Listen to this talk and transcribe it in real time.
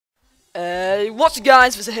What's up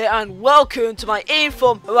guys, Vizeh here and welcome to my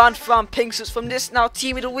info Juanfran Pinksets from this now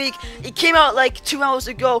Team of the Week. It came out like 2 hours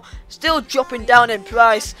ago, still dropping down in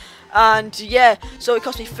price. And yeah, so it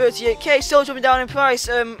cost me 38k, still dropping down in price.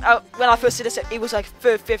 When I first did this, it was like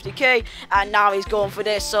 50k, and now he's going for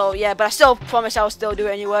this. So yeah, but I still promise I'll still do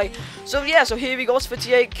it anyway. So yeah, so here we go, it's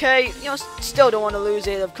 58k. You know, still don't want to lose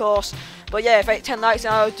it, of course. But yeah, if I hit 10 likes,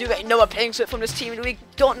 I'll do get another Pinkset from this Team of the Week.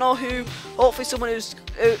 Don't know who. Hopefully someone who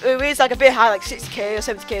is like a bit high, like 60k or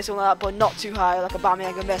 70k, something like that, but not too high, like a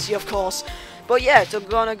Aubameyang and Messi, of course. But yeah, so I'm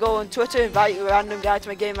gonna go on Twitter, invite a random guy to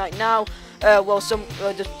my game right now.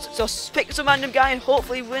 Just pick some random guy and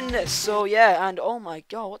hopefully win this. So yeah, and oh my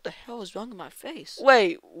god, what the hell is wrong with my face?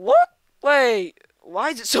 Wait, what? Wait,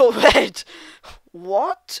 why is it so red?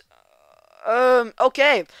 What?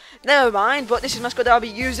 Okay, never mind, but this is my squad that I'll be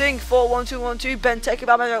using. 4-1-2-1-2, Benteke,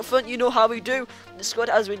 Aubameyang out front, you know how we do. The squad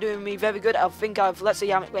has been doing me very good. I think let's see,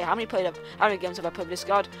 how many games have I played with this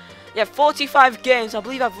squad? Yeah, 45 games, I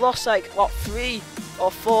believe I've lost like, what, 3 or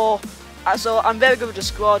 4. So I'm very good with the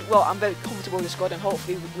squad. Well, I'm very comfortable with the squad, and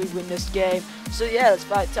hopefully we win this game. So yeah, let's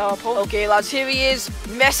fight our opponent. Okay, lads, here he is,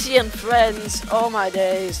 Messi and friends. Oh my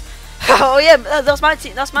days. Oh yeah, that's my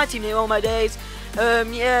team. That's my team name. Oh my days.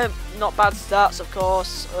 Yeah, not bad stats, of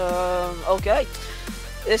course. Okay.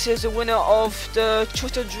 This is the winner of the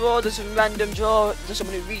Twitter draw. There's a random draw. There's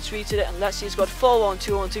someone who retweeted it, and let's see, it's got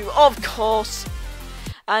 4-1-2-1-2, of course.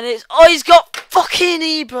 And it's he's got fucking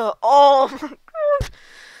Ibra. Oh my god.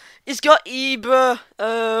 He's got Ibra.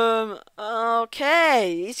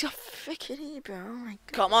 Okay. He's got freaking Ibra. Oh my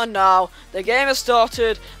god. Come on now. The game has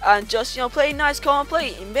started, and just, you know, play nice, calm play.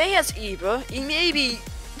 He may has Ibra. He may be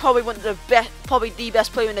probably one of the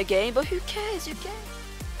best player in the game, but who cares? Who cares?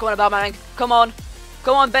 Come on, Aubameyang. Come on.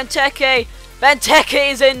 Come on, Benteke.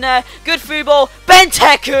 Benteke is in there. Good through ball.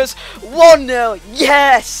 Benteke's 1-0.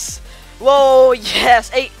 Yes. Whoa, yes.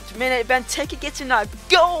 8th minute. Benteke gets in that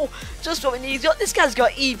goal. Just what we need. This guy's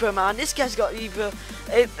got Ibra, man. This guy's got Ibra.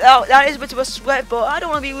 That is a bit of a sweat, but I don't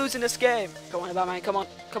want to be losing this game. Come on, Aubameyang. Come on.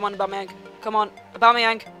 Come on, Aubameyang. Come on,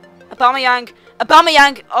 Aubameyang. Aubameyang.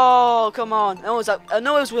 Aubameyang. Oh, come on. I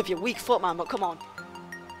know it was with your weak foot, man, but come on.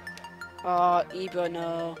 Oh, Ibra,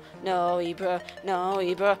 no. No, Ibra. No,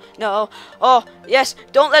 Ibra. No. Oh, yes.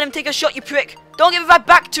 Don't let him take a shot, you prick. Don't give it right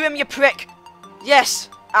back to him, you prick. Yes.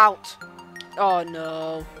 Out. Oh,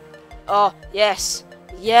 no. Oh, yes.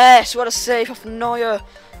 Yes. What a save off Neuer.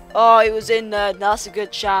 Oh, it was in there. That's a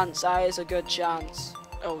good chance. That is a good chance.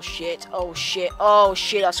 Oh, shit. Oh, shit. Oh,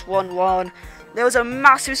 shit. That's 1-1. There was a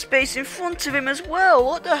massive space in front of him as well.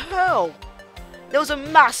 What the hell? There was a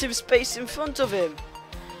massive space in front of him.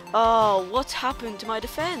 Oh, what happened to my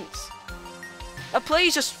defense?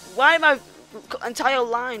 Please just, why my entire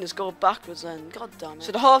line just go backwards then? God damn it.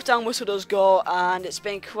 So the half-time whistle does go, and it's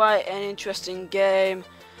been quite an interesting game.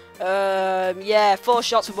 Yeah, 4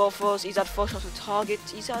 shots for both of us. He's had 4 shots on target.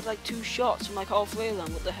 He's had like 2 shots from like all 3 of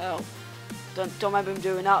them. What the hell? Don't remember him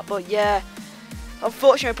doing that, but yeah.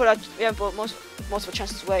 Unfortunately, we haven't put most of our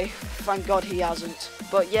chances away. Thank God he hasn't.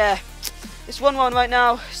 But yeah, it's 1-1 right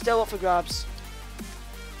now. Still up for grabs.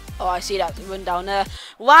 Oh, I see that run down there.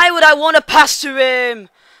 Why would I want to pass to him?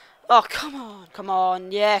 Oh, come on. Come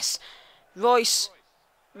on. Yes. Royce.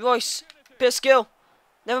 Royce. Bit of skill.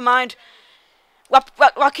 Never mind.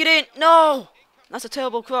 Whack it in. No. That's a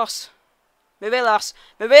terrible cross. Mirelas.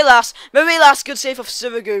 Mirelas. Mirelas. Good save of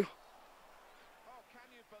Sirigu.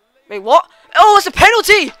 Wait, what? Oh, it's a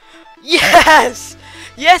penalty! Yes!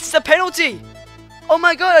 Yes, it's a penalty! Oh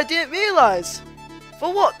my god, I didn't realise.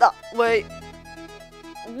 For what? Wait.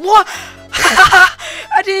 What?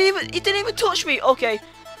 He didn't even touch me. Okay.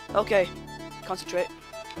 Okay. Concentrate.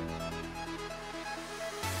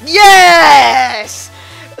 Yes!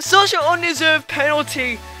 Such an undeserved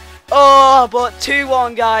penalty. Oh, but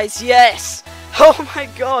 2-1, guys. Yes. Oh my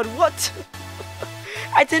god, what?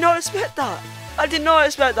 I did not expect that. I did not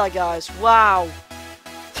expect that, guys. Wow.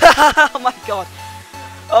 Oh my god.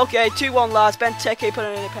 Okay, 2-1, lads. Benteke put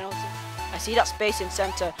in a penalty. I see that space in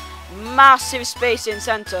centre. Massive space in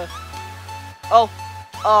centre. Oh.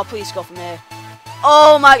 Oh, please score from here.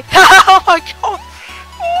 Oh my. Oh my god.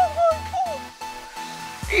 Oh my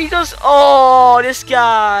god. He does. Oh, this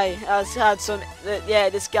guy has had some. Yeah,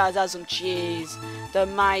 this guy's had some cheese. The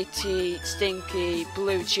mighty, stinky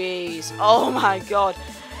blue cheese. Oh my god.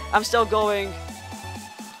 I'm still going.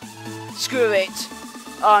 Screw it.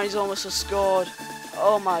 Oh, he's almost scored.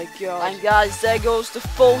 Oh my god. And guys, there goes the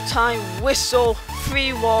full-time whistle.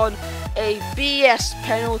 3-1. A BS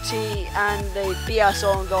penalty and a BS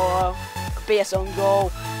on goal.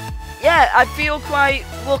 Yeah, I feel quite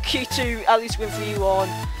lucky to at least win 3-1.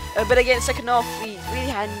 But again, second half, we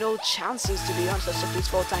really had no chances, to be honest. Let's look at his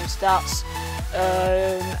 4-time stats.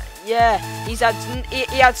 Yeah, he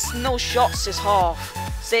had no shots this half.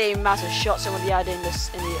 Same amount of shots than what he had in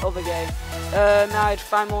the other game. Now I had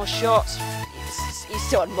 5 more shots. He's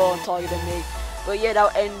still had more on target than me. But yeah,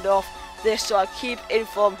 that'll end off this. So I keep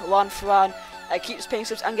informed Juanfran. I keep paying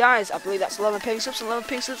subs, and guys, I believe that's 11 paying subs and 11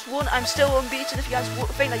 paying subs won. I'm still unbeaten. If you guys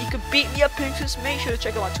think that you can beat me at paying subs, make sure to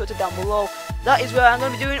check out my Twitter down below. That is where I'm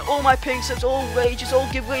going to be doing all my paying subs, all wages, all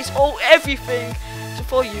giveaways, all everything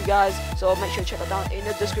for you guys. So make sure to check that down in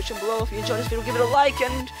the description below. If you enjoyed this video, give it a like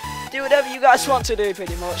and do whatever you guys want to do,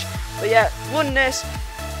 pretty much. But yeah, won this.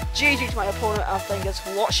 GG to my opponent, and thank you guys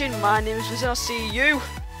for watching. My name is Vizeh, and I'll see you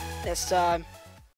next time.